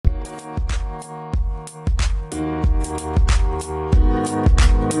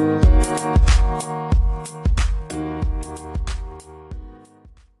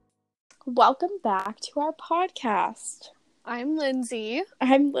Welcome back to our podcast. I'm Lindsay.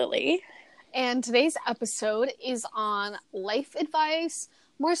 I'm Lily. And today's episode is on life advice,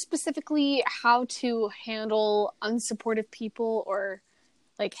 more specifically how to handle unsupportive people or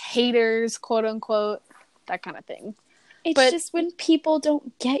like haters, quote unquote, that kind of thing. It's just when people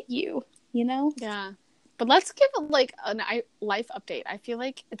don't get you, you know? Yeah. But let's give a life update. I feel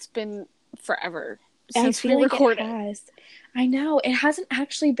like it's been forever since we recorded. It has. I know. It hasn't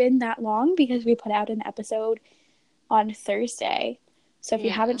actually been that long because we put out an episode on Thursday. So if you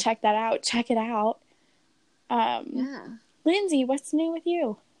haven't checked that out, check it out. Lindsay, what's new with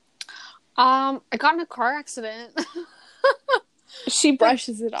you? I got in a car accident. She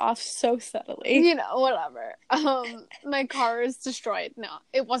brushes it off so subtly. You know, whatever. My car is destroyed. No,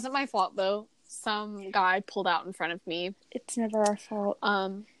 it wasn't my fault though. Some guy pulled out in front of me. It's never our fault.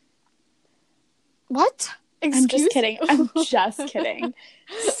 What? I'm just kidding. I'm just kidding.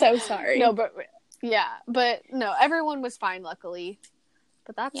 So sorry. No, but no, everyone was fine, luckily.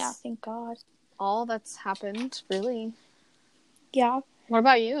 But that's thank God. All that's happened, really. Yeah. What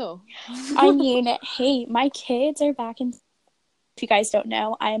about you? I mean, hey, my kids are back in. If you guys don't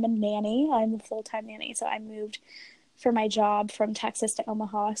know, I am a nanny. I'm a full-time nanny, so I moved for my job from Texas to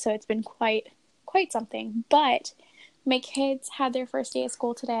Omaha. So it's been quite something. But my kids had their first day of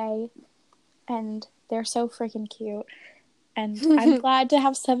school today, and they're so freaking cute. And I'm glad to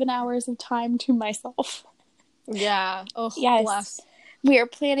have 7 hours of time to myself. Yeah. Oh, yes. Bless. We are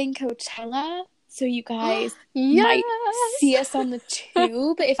planning Coachella, so you guys might see us on the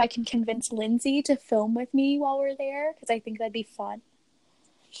tube if I can convince Lindsay to film with me while we're there, because I think that'd be fun.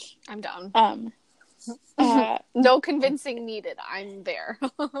 I'm down. No convincing needed. I'm there.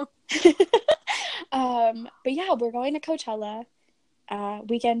 But yeah, we're going to Coachella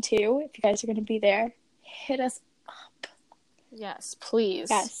weekend 2. If you guys are going to be there, hit us up. Yes, please.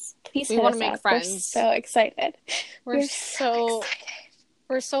 Yes, please. We want to make friends. We're so excited. We're so excited.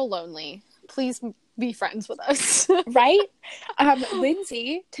 We're so lonely. Please be friends with us. Right?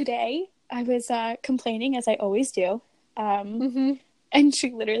 Lindsay, today, I was complaining, as I always do. And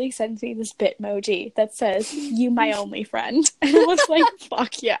she literally sends me this Bitmoji that says, "You my only friend." And I was like,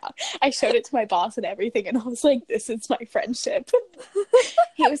 fuck yeah. I showed it to my boss and everything, and I was like, this is my friendship.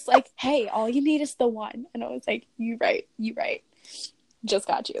 He was like, hey, all you need is the one. And I was like, you right. Just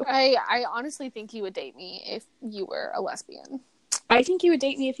got you. I honestly think you would date me if you were a lesbian. I think you would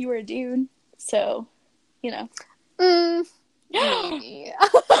date me if you were a dude. So, you know. Maybe.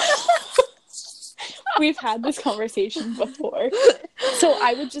 We've had this conversation before. So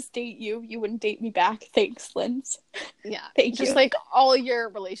I would just date you. You wouldn't date me back. Thanks, Linz. Yeah. Thank you. Just like all your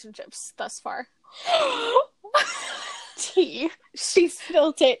relationships thus far. Tea. She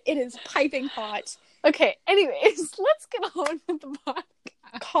spilled it. It is piping hot. Okay, anyways, let's get on with the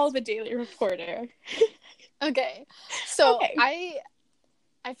podcast. Call the Daily Reporter. Okay. So I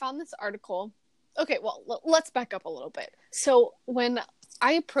found this article. Okay, well, let's back up a little bit. So when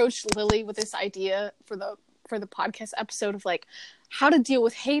I approached Lily with this idea for the podcast episode of like how to deal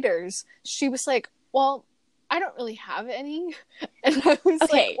with haters, she was like, well, I don't really have any. And I was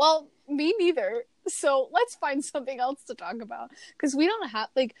like, well, me neither. So let's find something else to talk about. Because we don't have,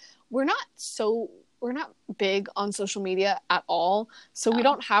 like, we're not big on social media at all. So we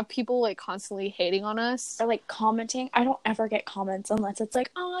don't have people like constantly hating on us. Or like commenting. I don't ever get comments unless it's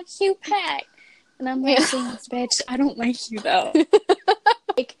like, oh, cute pet. And I'm like, bitch, I don't like you though.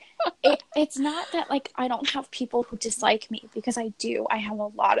 Like, it's not that like I don't have people who dislike me, because I do. I have a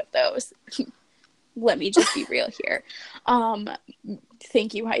lot of those. Let me just be real here.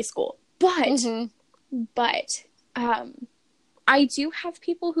 Thank you, high school. But I do have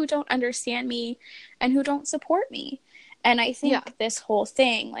people who don't understand me and who don't support me. And I think this whole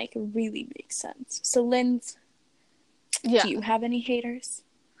thing like really makes sense. So Linz, do you have any haters?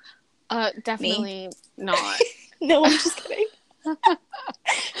 Definitely not. No, I'm just kidding.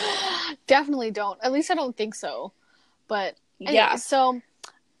 Definitely don't. At least I don't think so. But anyway, so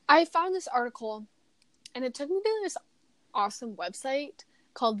I found this article and it took me to this awesome website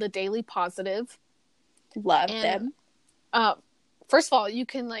called The Daily Positive. Love them. First of all, you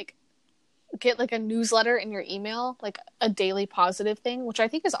can like get like a newsletter in your email, like a daily positive thing, which I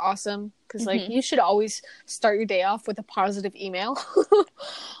think is awesome because like you should always start your day off with a positive email.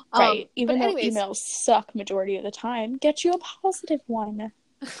 Right. Even though emails suck majority of the time, get you a positive one.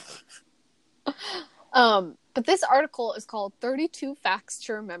 But this article is called 32 Facts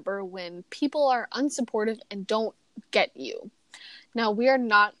to Remember When People Are Unsupportive and Don't Get You. Now, we are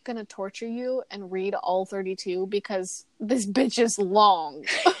not going to torture you and read all 32 because this bitch is long.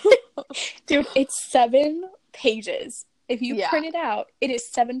 Dude, it's 7 pages. If you print it out, it is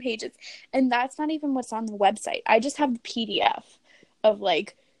 7 pages. And that's not even what's on the website. I just have the PDF of,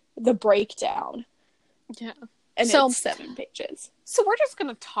 like, the breakdown. Yeah. And so, it's 7 pages. So we're just going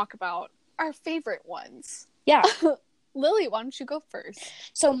to talk about our favorite ones. Yeah. Lily, why don't you go first?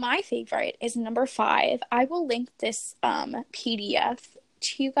 So my favorite is number 5. I will link this PDF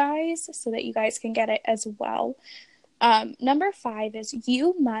to you guys so that you guys can get it as well. Number 5 is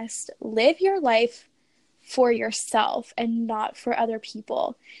you must live your life for yourself and not for other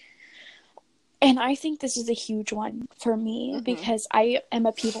people. And I think this is a huge one for me because I am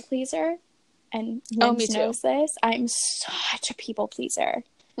a people pleaser, and Linz knows this. I'm such a people pleaser.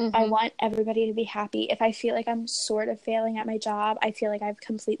 I want everybody to be happy. If I feel like I'm sort of failing at my job, I feel like I've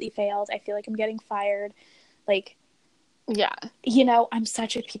completely failed. I feel like I'm getting fired. Like, yeah, you know, I'm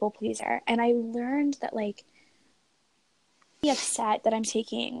such a people pleaser. And I learned that, like, I'm upset that I'm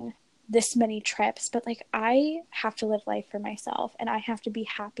taking this many trips, but, like, I have to live life for myself, and I have to be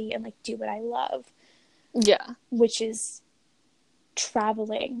happy and, like, do what I love. Yeah. Which is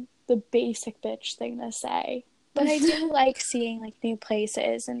traveling, the basic bitch thing to say. But I do like seeing, like, new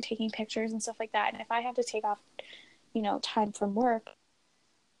places and taking pictures and stuff like that. And if I have to take off, you know, time from work,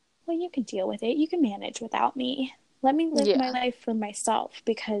 well, you can deal with it. You can manage without me. Let me live my life for myself,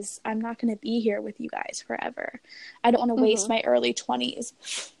 because I'm not going to be here with you guys forever. I don't want to waste my early 20s,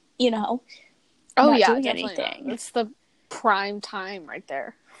 you know, not doing definitely anything. Not. It's the prime time right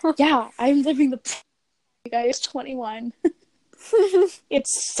there. Yeah, I'm living the you guys 21. It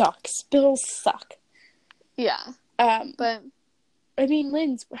sucks. Bills suck. Yeah. But I mean,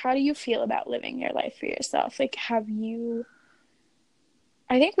 Linz, how do you feel about living your life for yourself? Like, have you?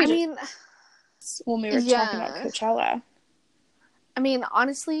 I think when we were talking about Coachella. I mean,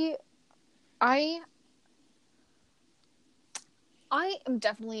 honestly, I am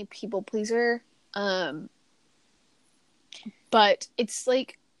definitely a people pleaser. But it's,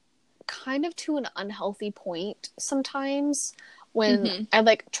 like, kind of to an unhealthy point sometimes when I,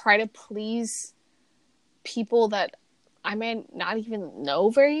 like, try to please people that I may not even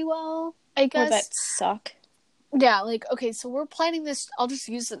know very well, I guess. Or that suck. Yeah, like, okay, so we're planning this, I'll just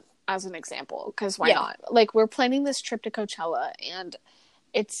use it as an example, because why not? Like, we're planning this trip to Coachella, and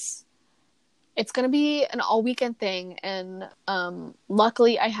it's gonna be an all-weekend thing, and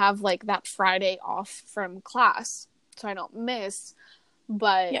luckily I have, like, that Friday off from class, so I don't miss,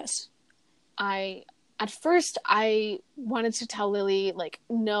 but at first I wanted to tell Lily, like,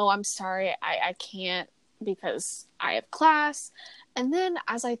 no, I'm sorry, I can't, because I have class. And then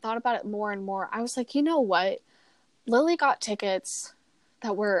as I thought about it more and more, I was like, you know what? Lily got tickets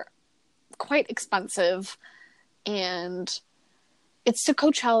that were quite expensive, and it's to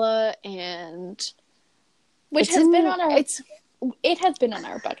Coachella, and it has been on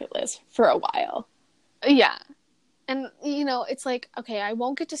our bucket list for a while. Yeah. And, you know, it's like, okay, I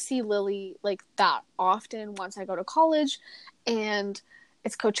won't get to see Lily, like, that often once I go to college, and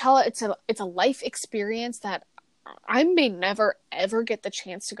it's Coachella. It's a life experience that I may never, ever get the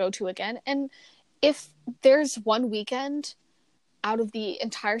chance to go to again. And if there's one weekend out of the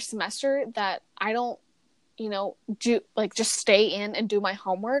entire semester that I don't, you know, do, like, just stay in and do my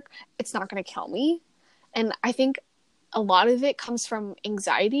homework, it's not going to kill me. And I think a lot of it comes from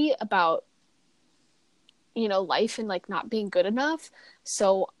anxiety about, you know, life and, like, not being good enough.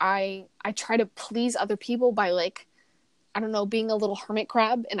 So I try to please other people by, like, I don't know, being a little hermit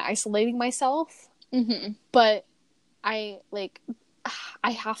crab and isolating myself. But I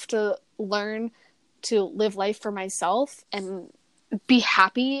have to learn to live life for myself and be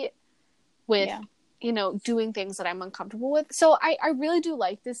happy with, you know, doing things that I'm uncomfortable with. So I really do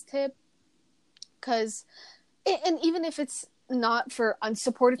like this tip, because, and even if it's not for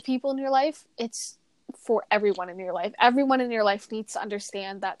unsupportive people in your life, it's for everyone in your life. Everyone in your life needs to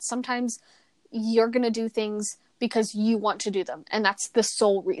understand that sometimes you're going to do things because you want to do them, and that's the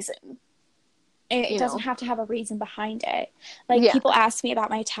sole reason. It doesn't have to have a reason behind it. Like, people ask me about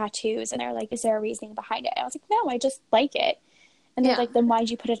my tattoos, and they're like, is there a reasoning behind it? And I was like, no, I just like it. And they're like, then why'd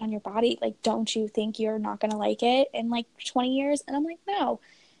you put it on your body? Like, don't you think you're not going to like it in, like, 20 years? And I'm like, no.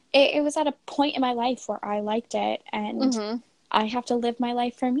 It was at a point in my life where I liked it, and I have to live my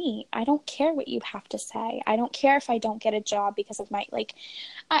life for me. I don't care what you have to say. I don't care if I don't get a job because of my, like,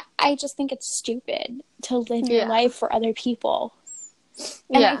 I just think it's stupid to live your life for other people.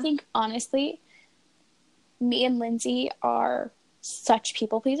 And I think, honestly, me and Lindsay are such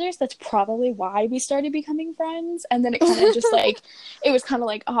people pleasers. That's probably why we started becoming friends. And then it kind of just, like, it was kind of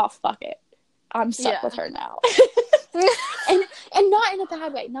like, oh, fuck it. I'm stuck with her now. and not in a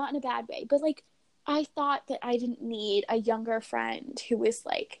bad way. But, like, I thought that I didn't need a younger friend who was,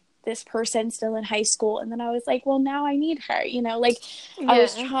 like, this person still in high school. And then I was like, well, now I need her, you know, like Yeah. I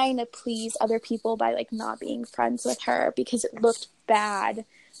was trying to please other people by like not being friends with her because it looked bad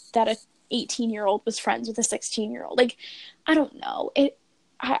that a 18-year-old was friends with a 16-year-old. Like, I don't know.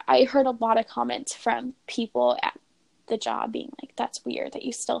 I heard a lot of comments from people at the job being like, that's weird that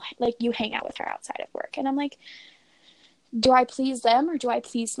you still, like, you hang out with her outside of work. And I'm like, do I please them or do I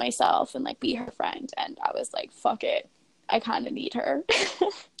please myself and like be her friend? And I was like, fuck it. I kind of need her.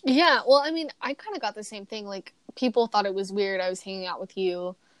 Yeah. Well, I mean, I kind of got the same thing. Like, people thought it was weird I was hanging out with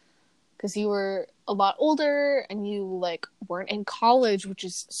you because you were a lot older and you like weren't in college, which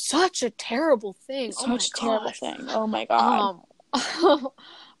is such a terrible thing. Such a terrible thing. Oh my God.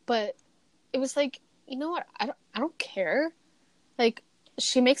 But it was like, you know what? I don't care. Like,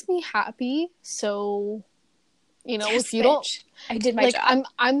 she makes me happy, so you know, yes, if you bitch. don't, I did my like, job.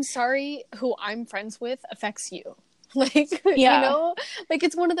 I'm sorry who I'm friends with affects you. Like, yeah. You know, like,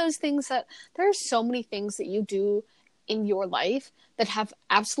 it's one of those things that there are so many things that you do in your life that have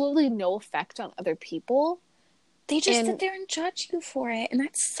absolutely no effect on other people. They just sit there and judge you for it, and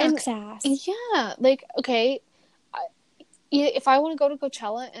that sucks ass. Yeah, like, okay, if I want to go to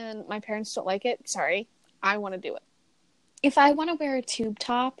Coachella and my parents don't like it, sorry, I want to do it. If I want to wear a tube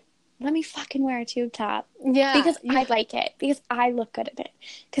top, let me fucking wear a tube top. Yeah. Because I like it. Because I look good at it.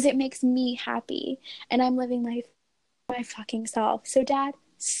 Because it makes me happy. And I'm living life my fucking self. So, Dad,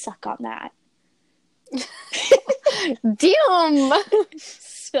 suck on that. Damn!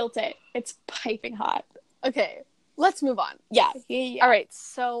 Spilt it. It's piping hot. Okay, let's move on. Yeah. All right,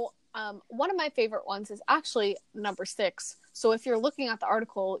 so one of my favorite ones is actually number 6. So if you're looking at the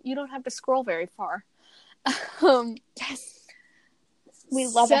article, you don't have to scroll very far. Yes. We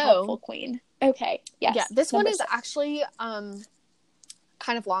love a helpful queen. Okay. Yes. Yeah, this number one is 6. actually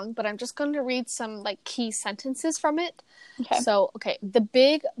kind of long, but I'm just going to read some like key sentences from it. Okay. So, okay, the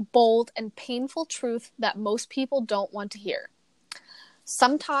big, bold, and painful truth that most people don't want to hear.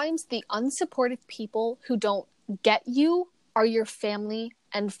 Sometimes the unsupportive people who don't get you are your family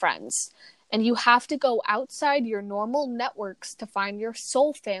and friends, and you have to go outside your normal networks to find your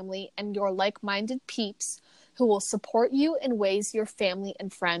soul family and your like-minded peeps who will support you in ways your family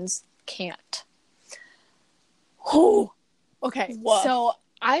and friends can't. Oh, okay. Woof. So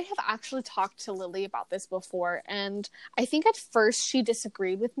I have actually talked to Lily about this before, and I think at first she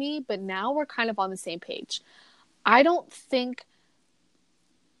disagreed with me, but now we're kind of on the same page. I don't think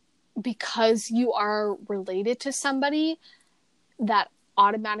because you are related to somebody that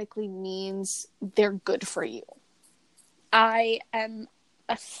automatically means they're good for you. I am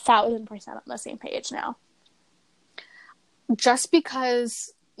 1,000% on the same page now. Just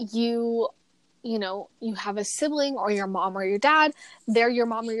because you have a sibling or your mom or your dad, they're your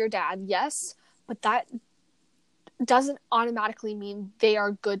mom or your dad, yes, but that doesn't automatically mean they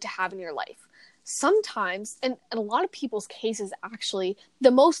are good to have in your life. Sometimes, and in a lot of people's cases, actually,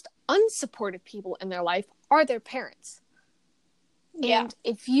 the most unsupportive people in their life are their parents. Yeah. And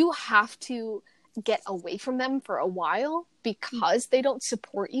if you have to get away from them for a while because they don't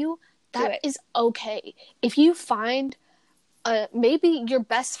support you, that is okay. If you find maybe your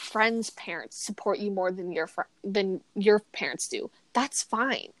best friend's parents support you more than your parents do, that's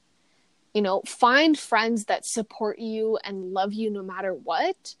fine. You know, find friends that support you and love you no matter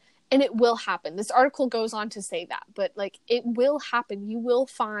what, and it will happen. This article goes on to say that, but like, it will happen. You will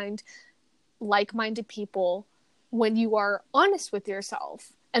find like-minded people when you are honest with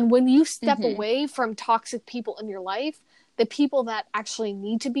yourself, and when you step away from toxic people in your life, the people that actually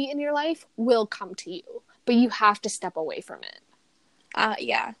need to be in your life will come to you, but you have to step away from it.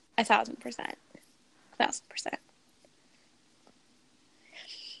 Yeah, 1,000%. 1,000%.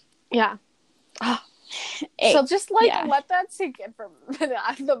 Yeah. Oh. So just let that sink in for a minute.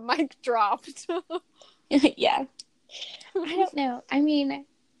 The mic dropped. Yeah. I don't know. I mean,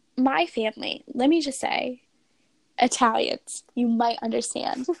 my family, let me just say, Italians, you might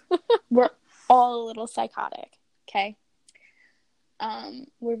understand, we're all a little psychotic, okay?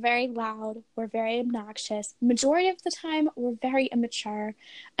 We're very loud, we're very obnoxious. Majority of the time, we're very immature.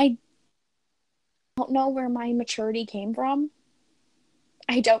 I don't know where my maturity came from.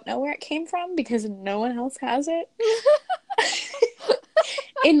 I don't know where it came from because no one else has it.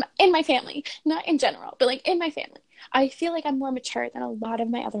 in my family, not in general, but like in my family. I feel like I'm more mature than a lot of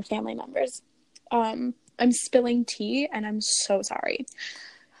my other family members. I'm spilling tea and I'm so sorry.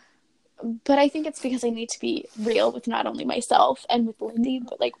 But I think it's because I need to be real with not only myself and with Lindy,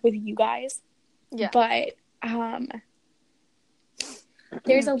 but like with you guys. Yeah. But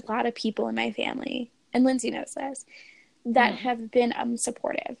there's a lot of people in my family, and Lindsay knows this, that have been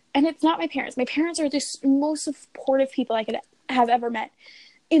supportive. And it's not my parents. My parents are the most supportive people I could have ever met.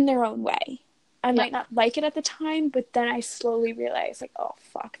 in their own way. I might not like it at the time, but then I slowly realized, like, oh,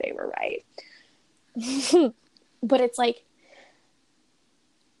 fuck, they were right. But it's like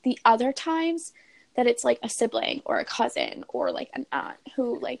the other times that it's like a sibling or a cousin or like an aunt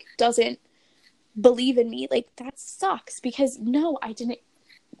who like doesn't believe in me, like that sucks, because no, I didn't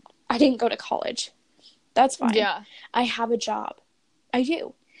go to college. That's fine. Yeah. I have a job. I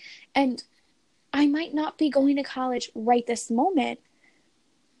do. And I might not be going to college right this moment,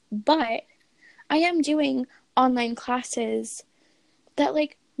 but I am doing online classes that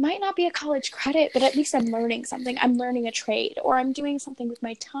like might not be a college credit, but at least I'm learning something. I'm learning a trade, or I'm doing something with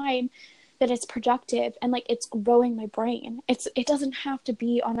my time that is productive and like it's growing my brain. It doesn't have to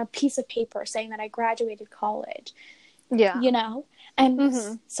be on a piece of paper saying that I graduated college. Yeah. You know?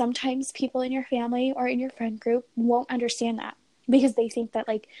 And sometimes people in your family or in your friend group won't understand that because they think that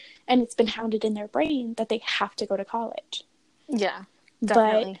like, and it's been hounded in their brain that they have to go to college. Yeah,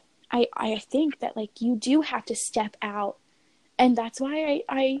 definitely. But I think that like you do have to step out. And that's why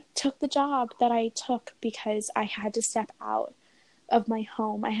I took the job that I took, because I had to step out of my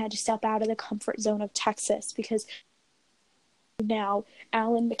home. I had to step out of the comfort zone of Texas, because now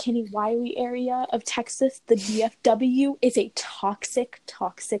Allen, McKinney, Wiley area of Texas, the DFW is a toxic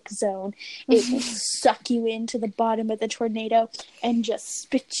zone. It will suck you into the bottom of the tornado and just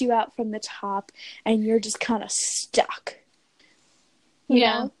spit you out from the top, and you're just kind of stuck. You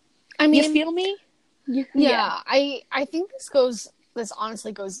know? I mean, you feel me? Yeah. I think this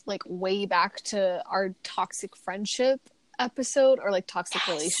honestly goes like way back to our toxic friendship episode, or like toxic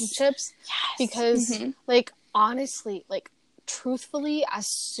relationships, because like honestly, like truthfully, as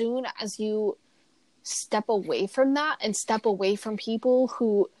soon as you step away from that and step away from people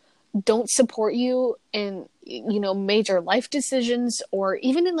who don't support you in, you know, major life decisions, or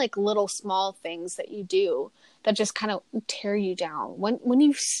even in like little small things that you do that just kind of tear you down, when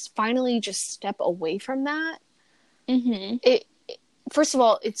you finally just step away from that, it first of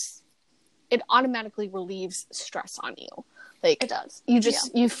all, it automatically relieves stress on you. Like, it does.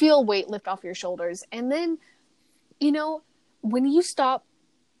 You feel weight lift off your shoulders. And then, you know, when you stop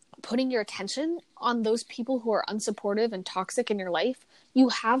putting your attention on those people who are unsupportive and toxic in your life, you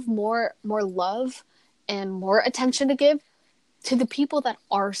have more love and more attention to give to the people that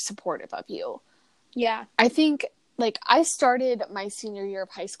are supportive of you. Yeah. I think, like, I started my senior year of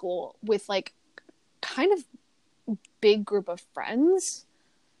high school with, like, kind of big group of friends.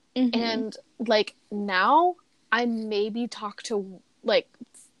 And, like, now I maybe talk to, like,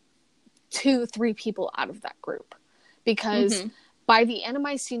 2-3 people out of that group. Because by the end of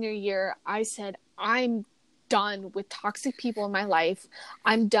my senior year, I said, I'm done with toxic people in my life.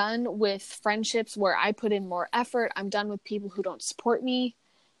 I'm done with friendships where I put in more effort. I'm done with people who don't support me.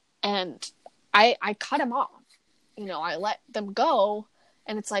 And I cut them off. You know, I let them go.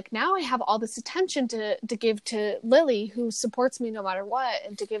 And it's like, now I have all this attention to give to Lily, who supports me no matter what,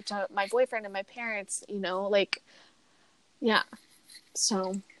 and to give to my boyfriend and my parents, you know, like, yeah.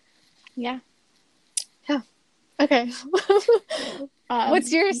 So, yeah. Yeah. Okay.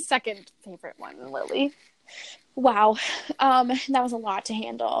 What's your second favorite one, Lily? Wow. That was a lot to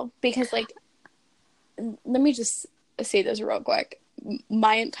handle, because, like, let me just say this real quick.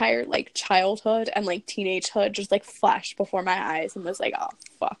 My entire, like, childhood and, like, teenagehood just, like, flashed before my eyes and was like, oh,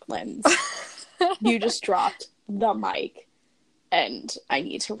 fuck, Linz. You just dropped the mic, and I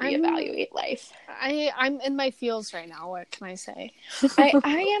need to reevaluate life. I'm in my feels right now. What can I say?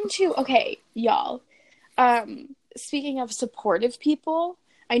 I am too. Okay, y'all. Speaking of supportive people,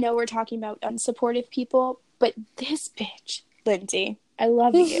 I know we're talking about unsupportive people, but this bitch, Lindsay, I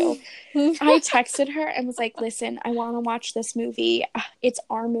love you. I texted her and was like, listen, I want to watch this movie. It's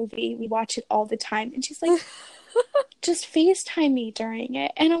our movie. We watch it all the time. And she's like, just FaceTime me during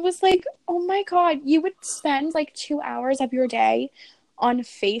it. And I was like, oh my God, you would spend like 2 hours of your day on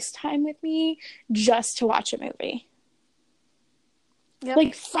FaceTime with me just to watch a movie. Yep.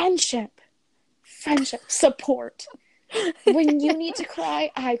 Like, friendship, support. When you need to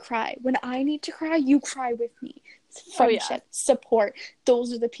cry, I cry. When I need to cry, you cry with me. Friendship, support.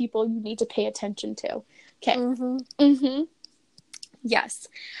 Those are the people you need to pay attention to. Okay. Yes.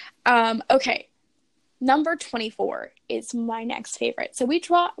 Okay. Number 24 is my next favorite. So we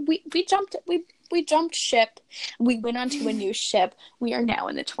jumped ship. We went onto a new ship. We are now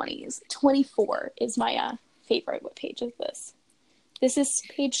in the 20s. 24 is my favorite. What page is this? This is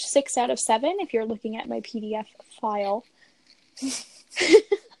page 6 out of 7 if you're looking at my PDF file. I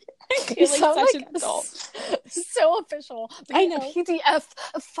feel like such an adult. So official. I know. PDF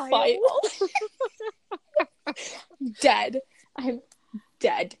file. Dead. I'm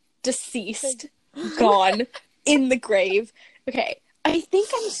dead. Deceased. Gone. In the grave. Okay. I think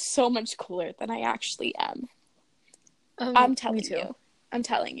I'm so much cooler than I actually am. I'm telling you. I'm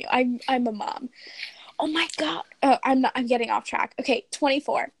telling you. I'm a mom. Oh my God. Oh, I'm getting off track. Okay,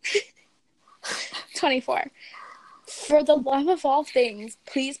 24. 24. For the love of all things,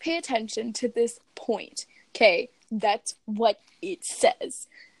 please pay attention to this point. Okay, that's what it says.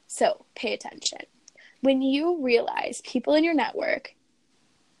 So, pay attention. When you realize people in your network,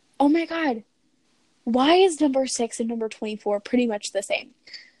 oh my God, why is number 6 and number 24 pretty much the same?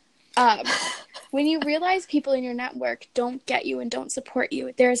 When you realize people in your network don't get you and don't support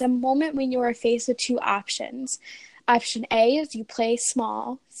you, there's a moment when you are faced with two options. Option A is you play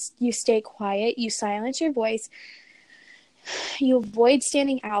small, you stay quiet, you silence your voice, you avoid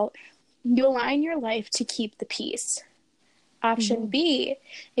standing out, you align your life to keep the peace. Option B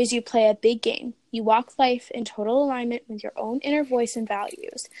is you play a big game. You walk life in total alignment with your own inner voice and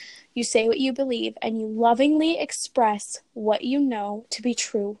values. You say what you believe, and you lovingly express what you know to be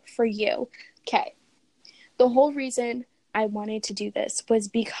true for you. Okay. The whole reason I wanted to do this was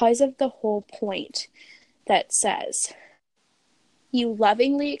because of the whole point that says you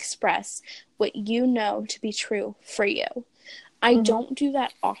lovingly express what you know to be true for you. I don't do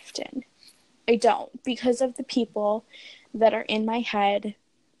that often. I don't, because of the people that are in my head,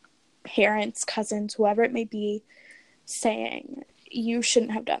 parents, cousins, whoever it may be, saying, you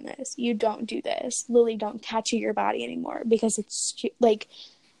shouldn't have done this. You don't do this. Lily, don't tattoo your body anymore because it's like,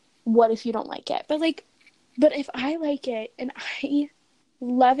 what if you don't like it? But if I like it and I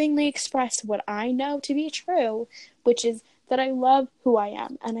lovingly express what I know to be true, which is that I love who I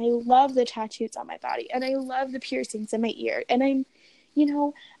am and I love the tattoos on my body and I love the piercings in my ear and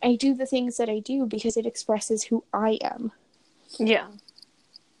I do the things that I do because it expresses who I am. Yeah.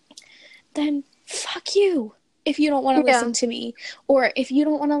 Then fuck you if you don't want to listen to me, or if you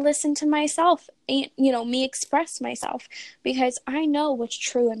don't want to listen to myself and, me express myself, because I know what's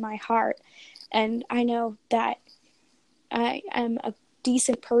true in my heart and I know that I am a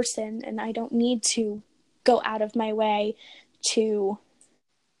decent person and I don't need to go out of my way to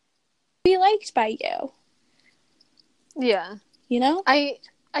be liked by you. Yeah. I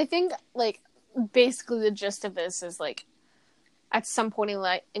think, basically the gist of this is, at some point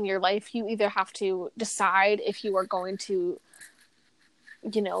in your life, you either have to decide if you are going to,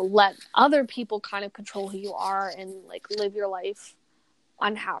 let other people kind of control who you are and, live your life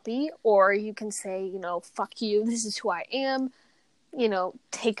unhappy, or you can say, fuck you, this is who I am,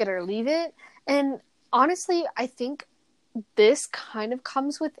 take it or leave it. And honestly, I think this kind of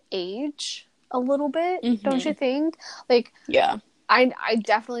comes with age a little bit, don't you think? Yeah. I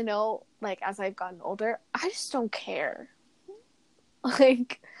definitely know, as I've gotten older, I just don't care.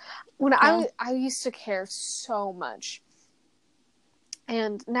 When I used to care so much.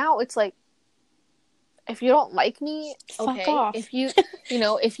 And now it's if you don't like me, okay. Fuck off. If you,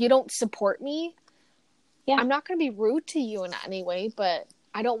 if you don't support me, yeah, I'm not going to be rude to you in any way, but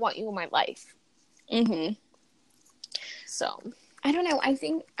I don't want you in my life. So, I don't know. I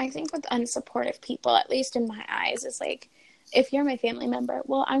think with unsupportive people, at least in my eyes, is if you're my family member,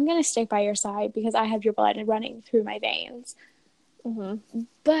 well, I'm going to stick by your side because I have your blood running through my veins.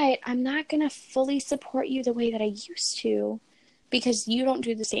 But I'm not going to fully support you the way that I used to because you don't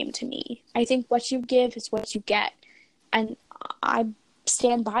do the same to me. I think what you give is what you get. And I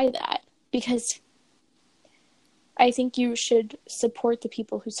stand by that because I think you should support the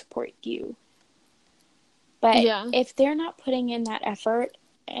people who support you. But if they're not putting in that effort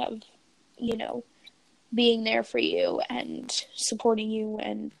of, being there for you and supporting you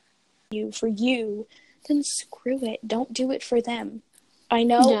and you for you, then screw it. Don't do it for them. I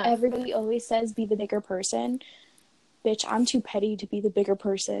know everybody always says be the bigger person. Bitch, I'm too petty to be the bigger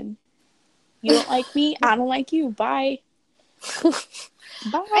person. You don't like me, I don't like you. Bye. Bye.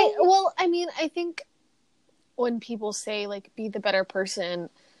 I think when people say, be the better person,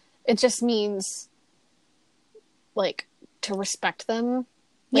 it just means, to respect them.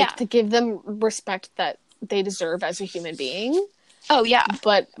 To give them respect that they deserve as a human being. Oh, yeah.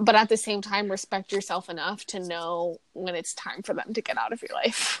 But at the same time, respect yourself enough to know when it's time for them to get out of your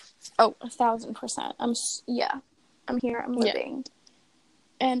life. Oh, 1,000%. I'm here, I'm living.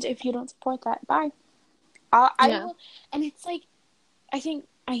 And if you don't support that, bye. I will, and it's I think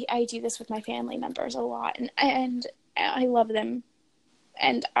I do this with my family members a lot, and I love them,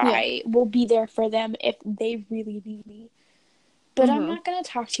 and I will be there for them if they really need me. But I'm not going to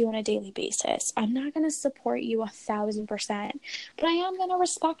talk to you on a daily basis. I'm not going to support you 1,000%. But I am going to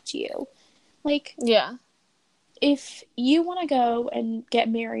respect you. If you want to go and get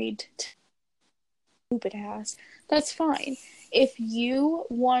married to stupid ass, that's fine. If you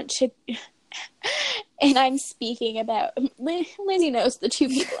want to And I'm speaking about, Lindsay knows the two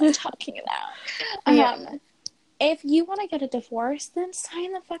people I'm talking about. Yeah. If you want to get a divorce, then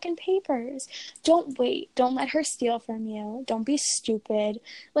sign the fucking papers. Don't wait. Don't let her steal from you. Don't be stupid.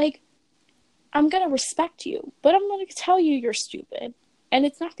 Like, I'm going to respect you, but I'm going to tell you you're stupid. And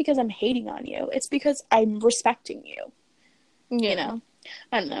it's not because I'm hating on you. It's because I'm respecting you. Yeah. You know?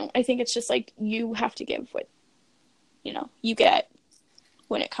 I don't know. I think it's just like you have to give what, you know, you get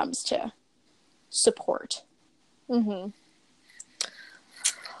when it comes to support. Mm-hmm.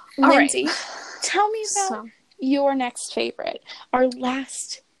 Lindsay, right. tell me about your next favorite. Our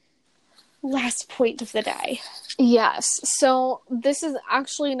last point of the day. Yes. So this is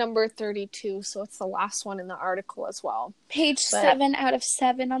actually number 32, so it's the last one in the article as well. Page 7 out of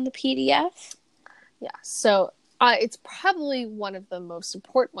 7 on the PDF. Yeah. So it's probably one of the most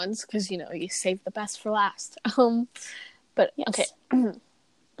important ones because, you know, you save the best for last. But yes. Okay.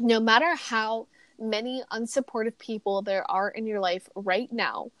 No matter how many unsupportive people there are in your life right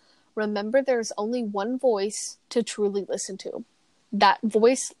now, remember there's only one voice to truly listen to. That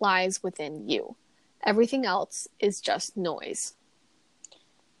voice lies within you. Everything else is just noise.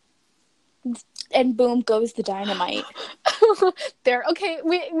 And boom goes the dynamite. There. Okay,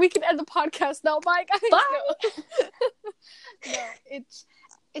 we can end the podcast now. Bye, guys. Bye. No,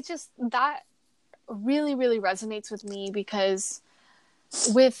 it's just that really, really resonates with me because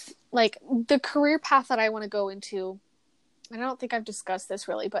with like the career path that I want to go into, and I don't think I've discussed this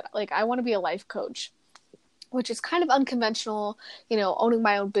really, but like I want to be a life coach, which is kind of unconventional, you know, owning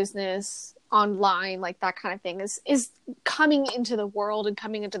my own business online, like that kind of thing is coming into the world and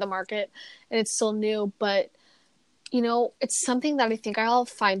coming into the market, and it's still new, but you know, it's something that I think I'll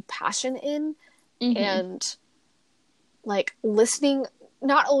find passion in. Mm-hmm. And like listening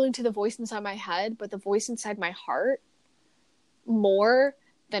not only to the voice inside my head, but the voice inside my heart more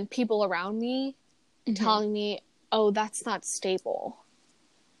than people around me telling me, oh, that's not stable,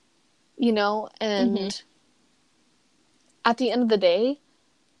 you know? And at the end of the day,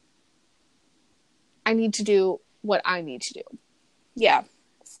 I need to do what I need to do. Yeah.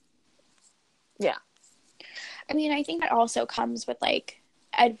 Yeah. I mean, I think that also comes with like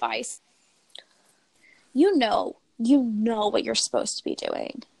advice. You know what you're supposed to be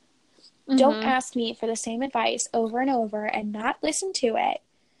doing. Mm-hmm. Don't ask me for the same advice over and over and not listen to it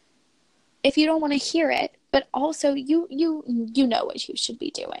if you don't want to hear it. But also, you know what you should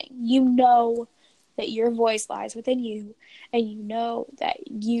be doing. You know that your voice lies within you, and you know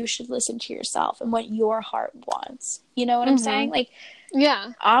that you should listen to yourself and what your heart wants. You know what I'm saying? Like,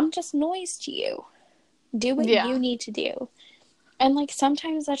 yeah, I'm just noise to you. Do what you need to do. And, like,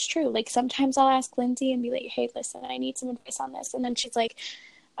 sometimes that's true. Like, sometimes I'll ask Lindsay and be like, hey, listen, I need some advice on this. And then she's like,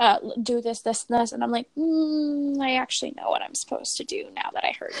 do this, this, and this. And I'm like, I actually know what I'm supposed to do now that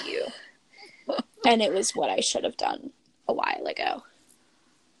I heard you. And it was what I should have done a while ago.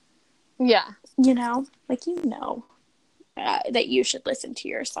 Yeah. You know? Like, you know that you should listen to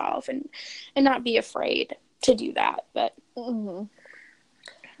yourself and not be afraid to do that. But, I don't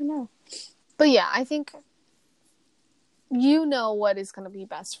know. But, yeah, I think you know what is going to be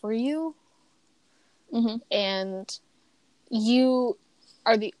best for you. Mm-hmm. And you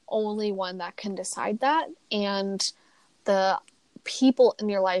are the only one that can decide that. And the people in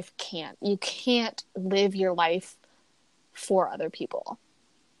your life can't. You can't live your life for other people.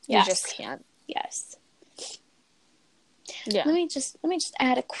 Yes. You just can't. Yes. Yeah. Let me just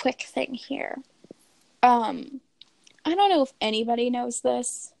add a quick thing here. I don't know if anybody knows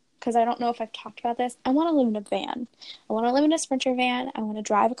this, because I don't know if I've talked about this. I want to live in a van. I want to live in a Sprinter van. I want to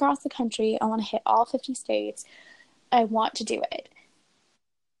drive across the country. I want to hit all 50 states. I want to do it.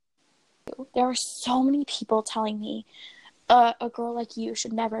 There are so many people telling me, a girl like you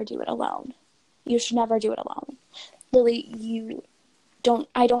should never do it alone. You should never do it alone. Lily,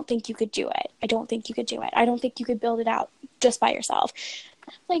 I don't think you could do it. I don't think you could do it. I don't think you could build it out just by yourself.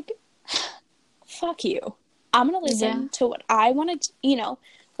 Like, fuck you. I'm going to listen to what I want to, you know,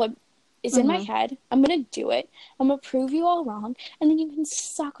 what is in my head. I'm going to do it. I'm going to prove you all wrong. And then you can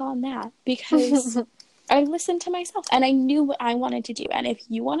suck on that because I listened to myself and I knew what I wanted to do. And if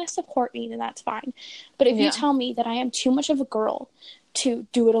you want to support me, then that's fine. But if you tell me that I am too much of a girl to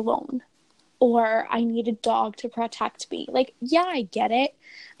do it alone, or I need a dog to protect me, like, yeah, I get it.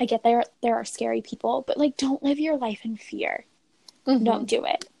 I get there are scary people, but like, don't live your life in fear. Don't do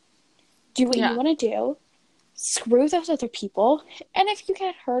it. Do what you want to do. Screw those other people. And if you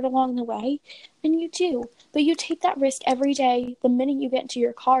get hurt along the way, then you do. But you take that risk every day the minute you get into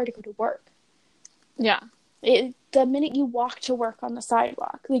your car to go to work. Yeah. The minute you walk to work on the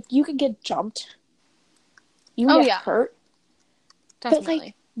sidewalk, like, you could get jumped. You can get hurt. Definitely. But,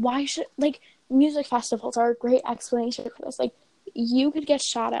 like, why should, like, music festivals are a great explanation for this. Like, you could get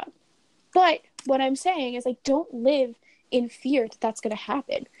shot up. But what I'm saying is, like, don't live in fear that that's going to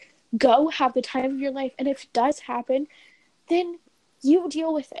happen. Go have the time of your life. And if it does happen, then you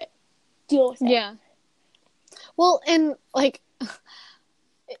deal with it. Yeah. Well, and, like,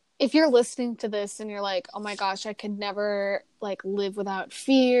 if you're listening to this and you're like, oh my gosh, I could never, like, live without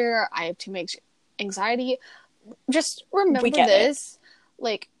fear. I have too much anxiety. Just remember this.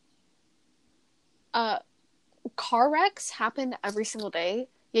 Like, car wrecks happen every single day.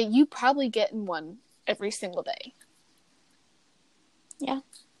 Yeah, you probably get in one every single day. Yeah.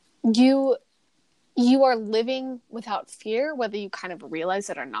 You are living without fear, whether you kind of realize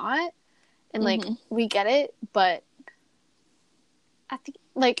it or not. And, like, we get it, but I think,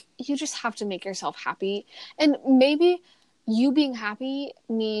 like, you just have to make yourself happy. And maybe you being happy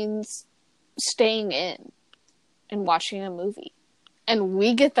means staying in and watching a movie. And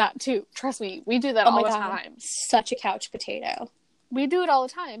we get that too. Trust me, we do that all the time. Such a couch potato. We do it all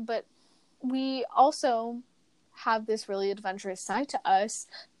the time, but we also have this really adventurous side to us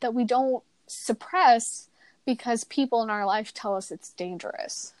that we don't suppress because people in our life tell us it's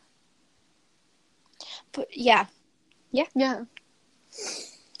dangerous. But yeah.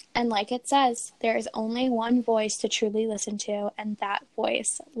 And like it says, there is only one voice to truly listen to, and that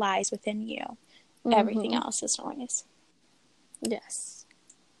voice lies within you. Everything else is noise. Yes.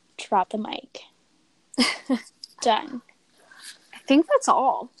 Drop the mic. Done. I think that's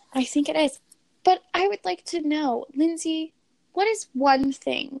all. I think it is. But I would like to know, Lindsay, what is one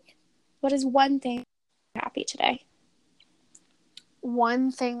thing happy today?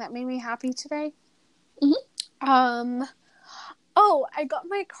 One thing that made me happy today? Oh, I got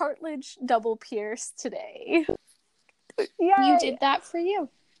my cartilage double pierced today. Yay! You did that for you.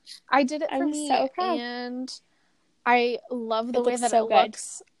 I did it for me. I'm so proud. And I love the way that it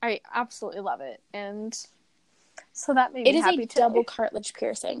looks. I absolutely love it. And so that made me happy today. It is a double cartilage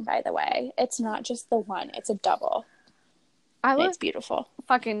piercing, by the way. It's not just the one. It's a double. It's beautiful.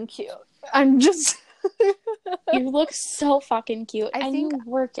 Fucking cute. I'm just... You look so fucking cute. And you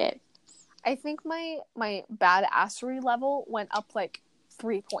work it. I think my badassery level went up like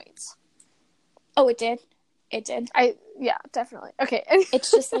 3 points. Oh, it did? It did? Yeah, definitely. Okay. It's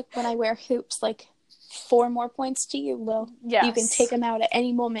just like when I wear hoops, like 4 more points to you, Lil. Yes. You can take them out at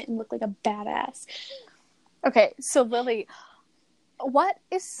any moment and look like a badass. Okay, so Lily, what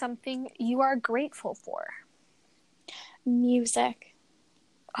is something you are grateful for? Music.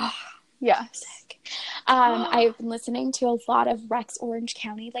 Oh, yes. I've been listening to a lot of Rex Orange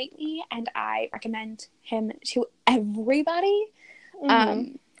County lately, and I recommend him to everybody.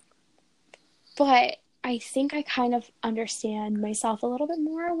 But I think I kind of understand myself a little bit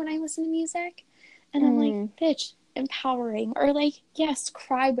more when I listen to music. And I'm like, bitch, empowering. Or like, yes,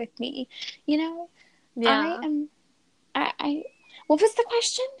 cry with me. You know? Yeah. I what was the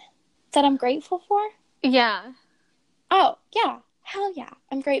question? That I'm grateful for? Yeah. Oh, yeah. Hell yeah.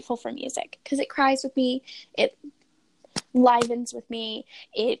 I'm grateful for music. Because it cries with me. It livens with me.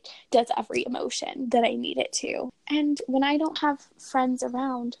 It does every emotion that I need it to. And when I don't have friends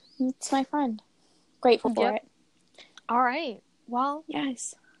around, it's my friend. Grateful for it. All right. Well,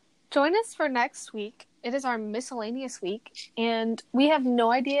 yes. Join us for next week. It is our miscellaneous week. And we have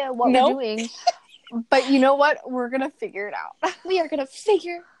no idea what we're doing. But you know what? We're going to figure it out. We are going to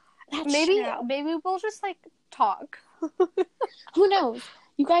figure that shit out. Maybe we'll just like talk. Who knows?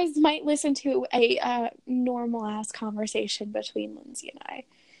 You guys might listen to a normal ass conversation between Lindsay and I.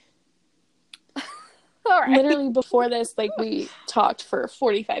 All right. Literally before this, like, we talked for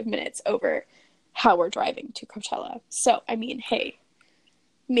 45 minutes over how we're driving to Coachella. So, I mean, hey,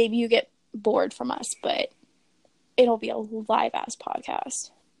 maybe you get bored from us, but it'll be a live ass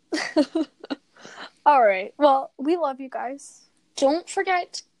podcast. All right. Well, we love you guys. Don't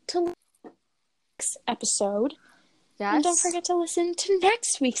forget to listen to next episode. Yes. And don't forget to listen to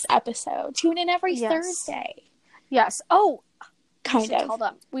next week's episode. Tune in every Thursday. Yes. Oh,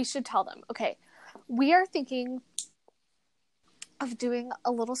 we should tell them. Okay. We are thinking of doing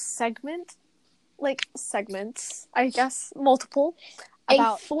a little segments, I guess, multiple.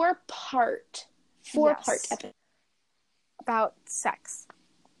 A four-part episode. About sex.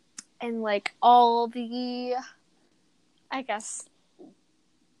 And, like, all the, I guess,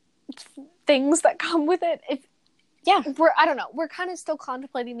 things that come with it. I don't know. We're kind of still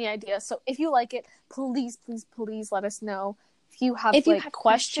contemplating the idea. So if you like it, please, please, please let us know. If you have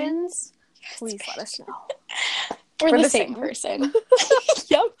questions, please let us know. We're the same person.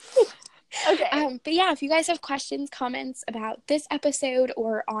 Yep. Okay. But yeah, if you guys have questions, comments about this episode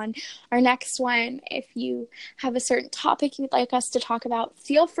or on our next one, if you have a certain topic you'd like us to talk about,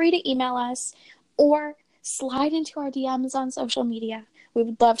 feel free to email us or slide into our DMs on social media. We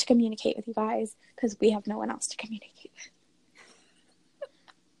would love to communicate with you guys because we have no one else to communicate with.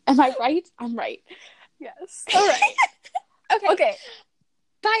 Am I right? I'm right. Yes. All right. Okay.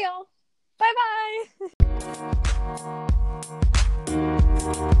 Bye, y'all.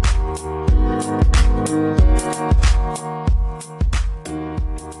 Bye-bye.